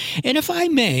Hour. And if I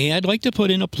may, I'd like to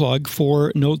put in a plug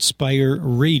for Notespire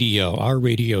Radio, our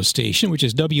radio station, which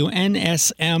is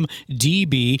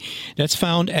WNSMDB. That's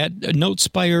found at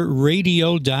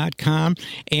notespireradio.com.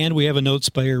 And we have a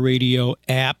Notespire Radio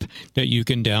app that you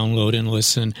can download and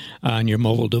listen on your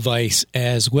mobile device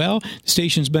as well. The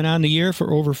station's been on the air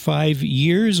for over 5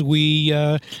 years. We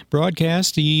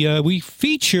we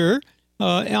feature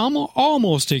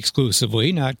almost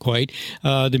exclusively, not quite,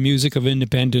 the music of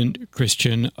independent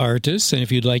Christian artists. And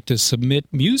if you'd like to submit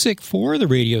music for the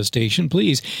radio station,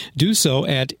 please do so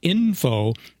at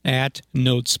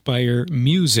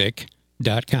info@notespiremusic.com.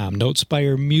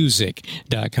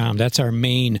 Notespiremusic.com. That's our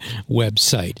main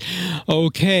website.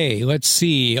 Okay, let's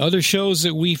see. Other shows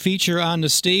that we feature on the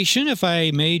station, if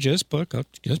I may just plug a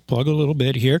little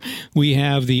bit here. We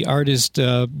have the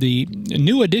the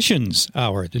New Editions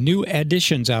Hour,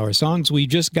 songs we've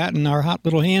just gotten our hot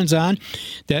little hands on.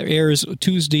 That airs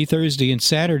Tuesday, Thursday, and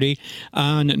Saturday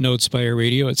on Notespire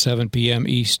Radio at 7 p.m.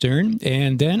 Eastern.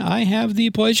 And then I have the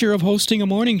pleasure of hosting a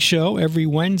morning show every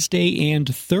Wednesday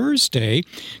and Thursday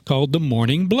called The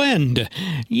Morning Blend.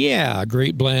 Yeah, a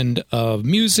great blend of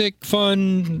music,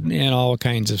 fun, and all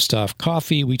kinds of stuff.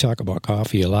 Coffee, we talk about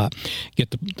coffee a lot.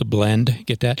 Get the blend,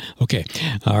 get that? Okay,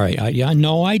 all right.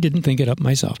 I didn't think it up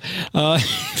myself.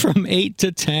 From 8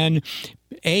 to 10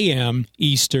 a.m.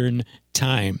 Eastern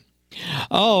Time.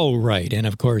 All right, and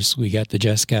of course we got the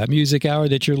Jesscott Music Hour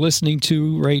that you're listening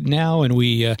to right now, and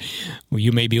you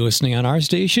may be listening on our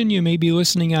station, you may be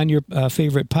listening on your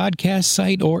favorite podcast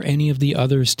site, or any of the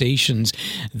other stations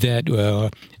that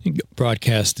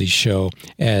broadcast the show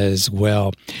as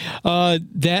well.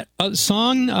 That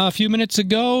song a few minutes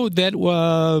ago, that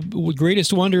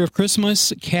Greatest Wonder of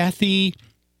Christmas, Kathy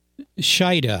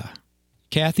Scheida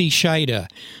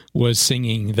was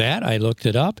singing that. I looked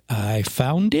it up. I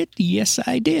found it. Yes,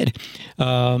 I did.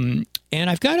 And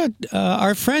I've got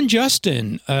our friend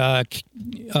Justin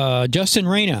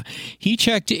Reyna. He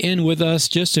checked in with us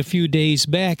just a few days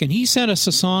back, and he sent us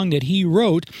a song that he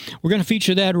wrote. We're going to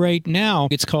feature that right now.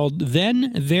 It's called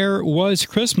Then There Was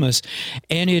Christmas,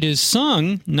 and it is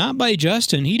sung not by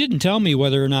Justin. He didn't tell me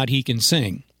whether or not he can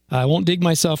sing. I won't dig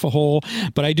myself a hole,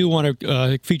 but I do want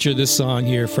to feature this song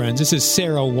here, friends. This is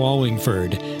Sarah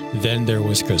Wallingford, Then There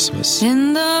Was Christmas.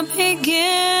 In the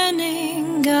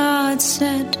beginning, God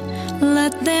said,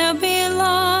 let there be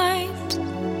light.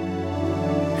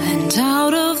 And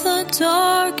out of the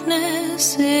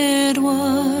darkness it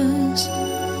was.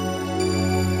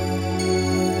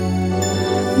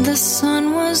 The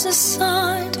sun was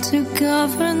assigned to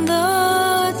govern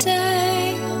the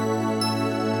day.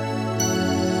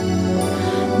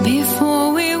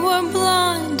 Before we were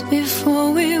blind,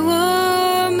 before we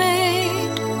were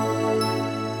made.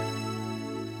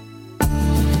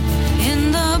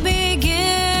 In the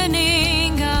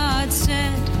beginning, God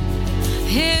said,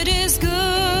 it is good.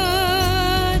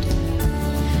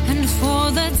 And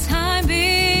for the time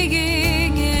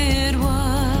being, it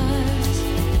was.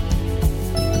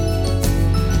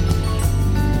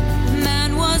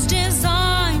 Man was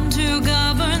designed to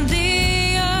govern the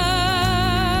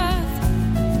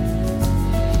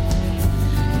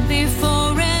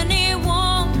before any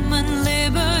woman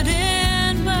labored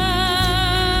in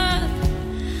birth,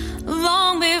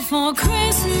 long before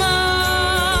Christmas,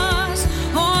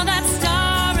 or that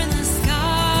star in the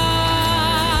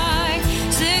sky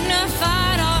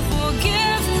signified our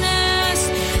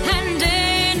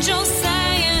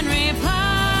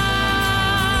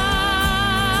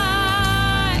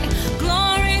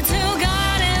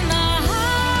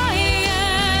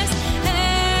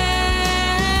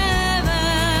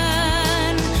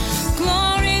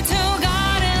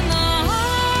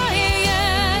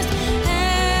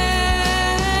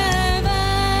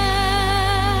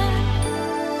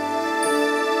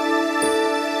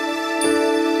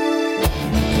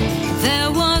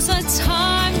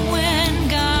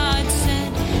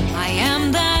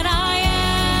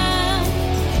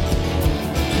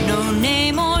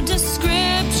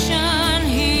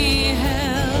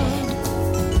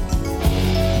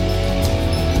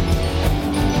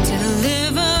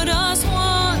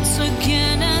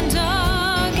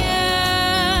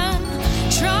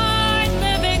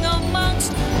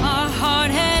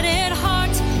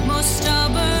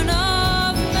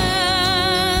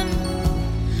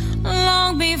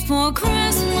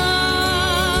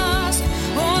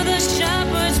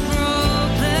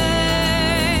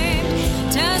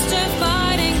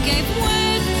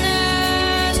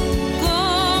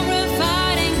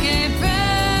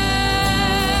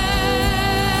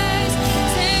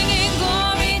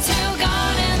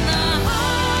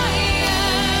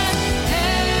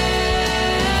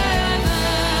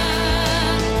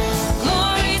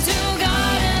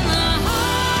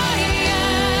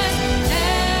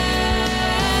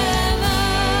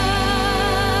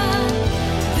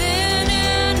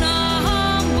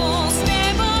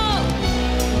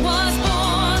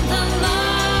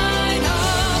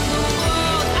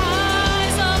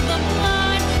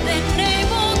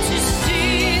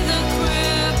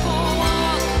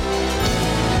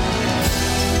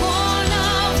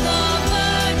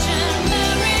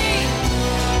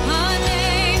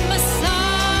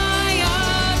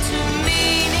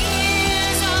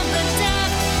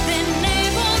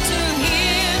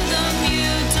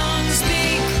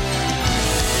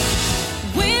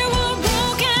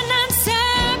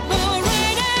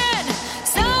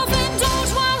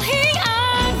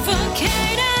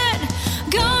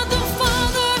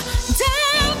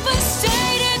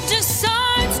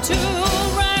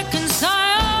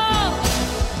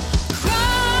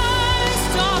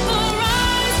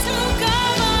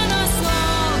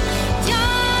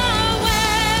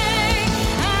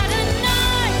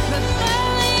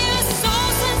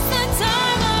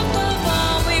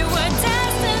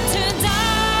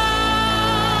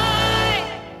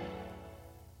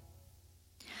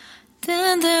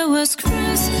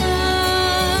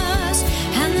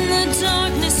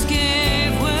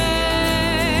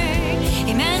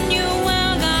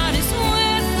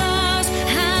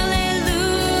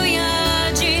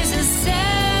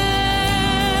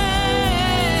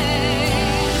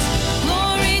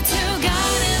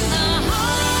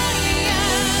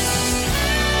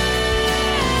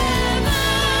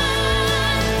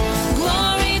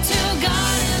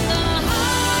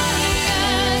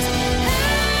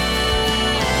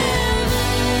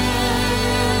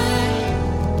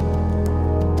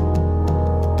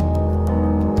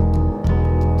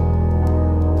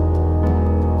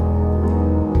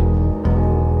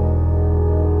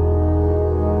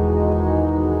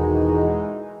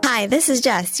this is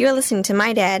Jess. You're listening to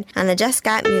My Dad on the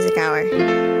Jesscott Music Hour.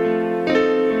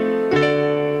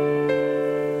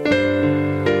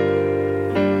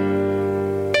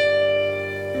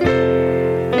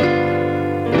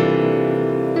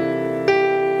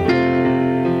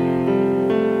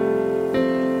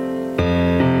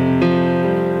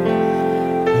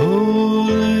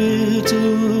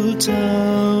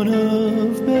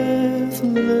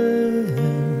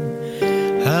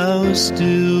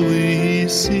 Still we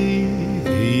see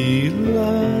thee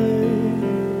lie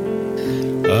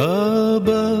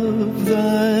above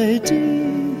thy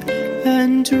deep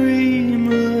and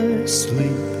dreamless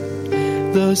sleep.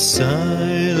 The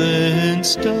silent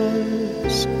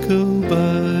stars go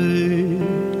by,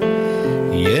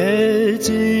 yet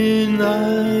in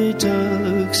thy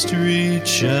dark street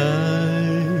shineth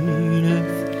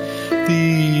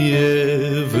the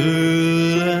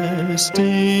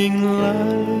everlasting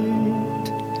light.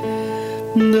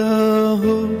 The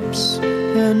hopes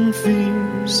and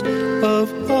fears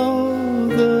of all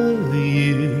the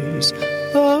years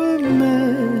are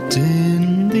met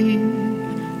in thee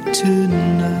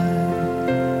tonight.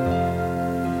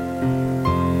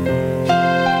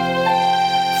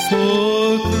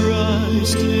 For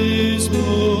Christ is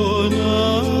born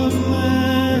of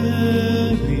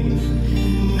Mary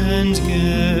and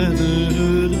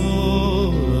gathered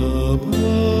all above.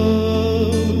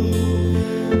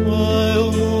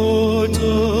 While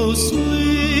mortals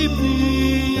sleep,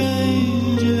 the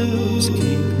angels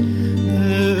keep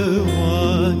their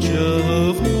watch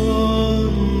of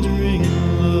wandering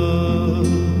love.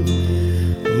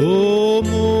 Oh,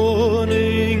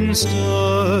 morning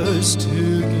stars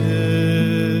together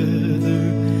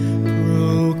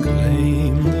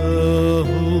proclaim the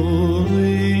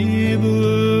holy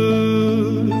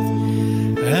birth,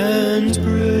 and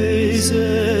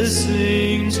praises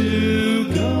sing to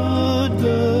God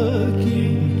the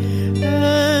King,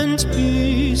 and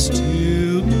peace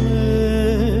to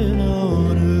men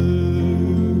on earth.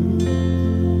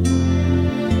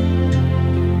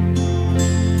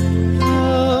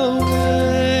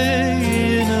 Away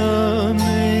in a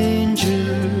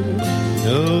manger,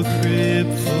 no crib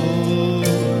for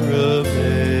a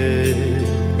bed,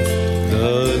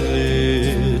 the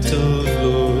little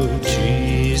Lord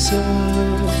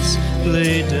Jesus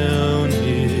laid down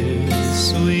his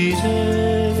sweet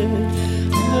head.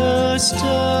 The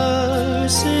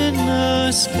stars in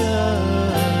the sky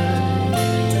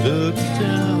looked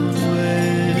down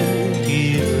where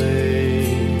he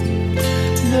lay.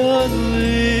 The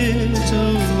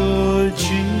little Lord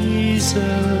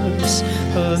Jesus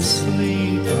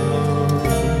asleep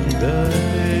on the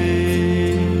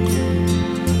hay.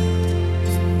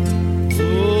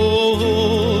 Oh,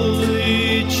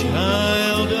 holy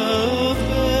child of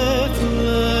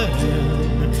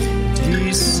Bethlehem,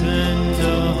 descend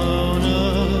on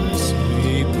us,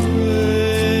 we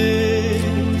pray.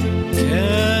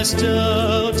 Cast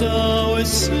out our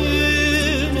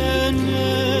sin and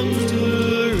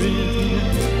enter in.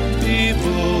 Be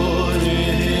born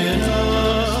in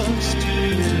us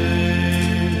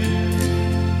today.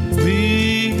 We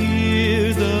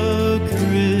hear the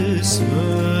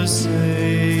Christmas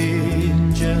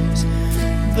angels,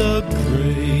 the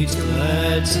great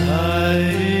glad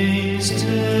tidings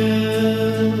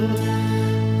tell.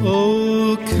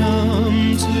 Oh,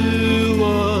 come to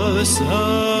us,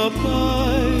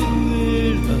 abide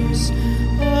with us,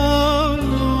 our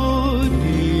Lord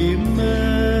Emmanuel.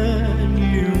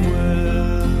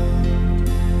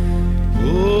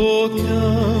 Oh,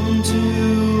 come to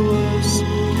us,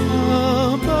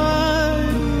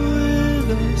 abide with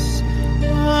us,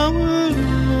 our Lord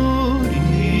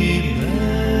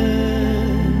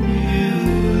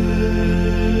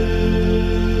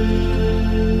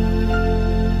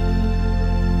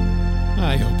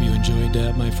I hope you enjoyed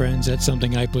that, my friends. That's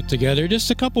something I put together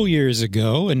just a couple years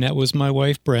ago, and that was my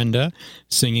wife, Brenda,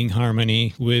 singing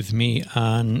harmony with me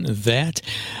on that.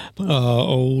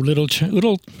 Little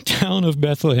town of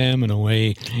Bethlehem and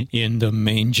away in the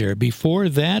manger. Before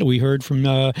that, we heard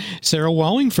from Sarah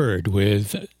Wallingford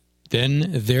with Then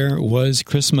There Was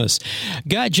Christmas.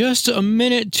 Got just a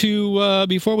minute to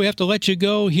before we have to let you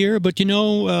go here, but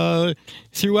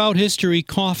throughout history,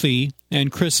 coffee and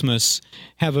Christmas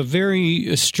have a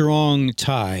very strong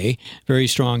tie, very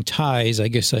strong ties, I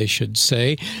guess I should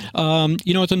say. At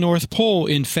the North Pole,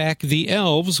 in fact, the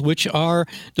elves, which are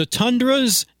the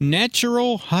tundra's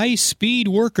natural high-speed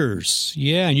workers.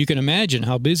 Yeah, and you can imagine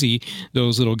how busy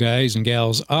those little guys and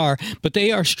gals are, but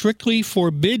they are strictly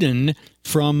forbidden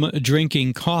from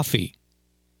drinking coffee.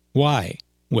 Why?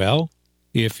 Well,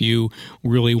 if you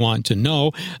really want to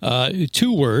know,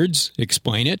 2 words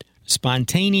explain it: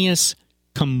 spontaneous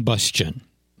combustion.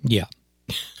 Yeah.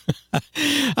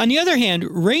 On the other hand,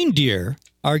 reindeer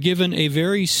are given a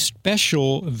very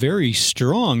special, very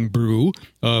strong brew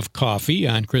of coffee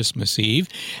on Christmas Eve.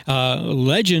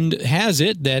 Legend has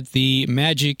it that the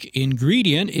magic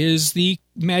ingredient is the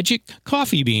magic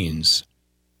coffee beans.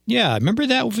 Yeah, remember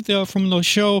that from the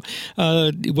show?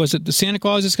 Was it the Santa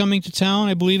Claus is Coming to Town,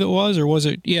 I believe it was? Or was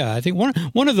it? Yeah, I think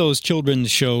one of those children's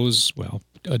shows, well,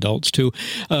 adults too,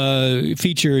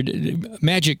 featured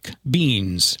magic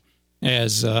beans.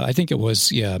 As I think it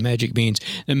was, magic beans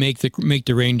that make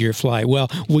the reindeer fly.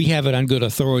 Well, we have it on good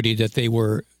authority that they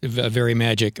were very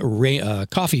magic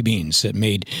coffee beans that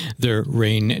made the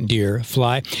reindeer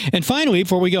fly. And finally,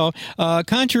 before we go,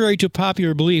 contrary to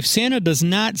popular belief, Santa does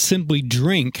not simply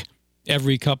drink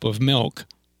every cup of milk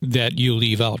that you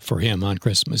leave out for him on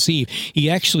Christmas Eve. He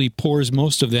actually pours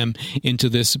most of them into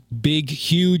this big,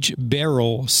 huge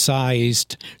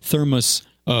barrel-sized thermos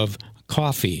of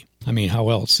coffee. I mean, how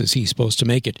else is he supposed to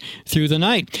make it through the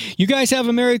night? You guys have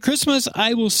a Merry Christmas.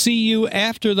 I will see you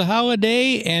after the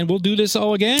holiday, and we'll do this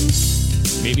all again,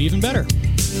 maybe even better.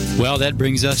 Well, that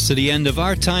brings us to the end of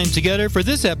our time together for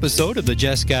this episode of the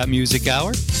Jesscott Music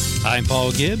Hour. I'm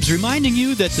Paul Gibbs, reminding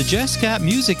you that the Jesscott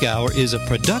Music Hour is a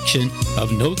production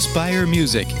of Notespire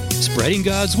Music, spreading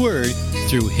God's Word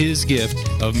through His gift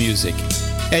of music,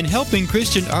 and helping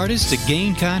Christian artists to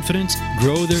gain confidence,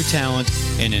 grow their talent,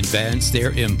 and advance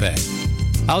their impact.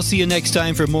 I'll see you next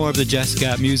time for more of the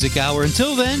Jesscott Music Hour.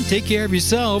 Until then, take care of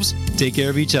yourselves, take care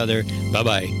of each other.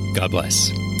 Bye-bye. God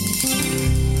bless.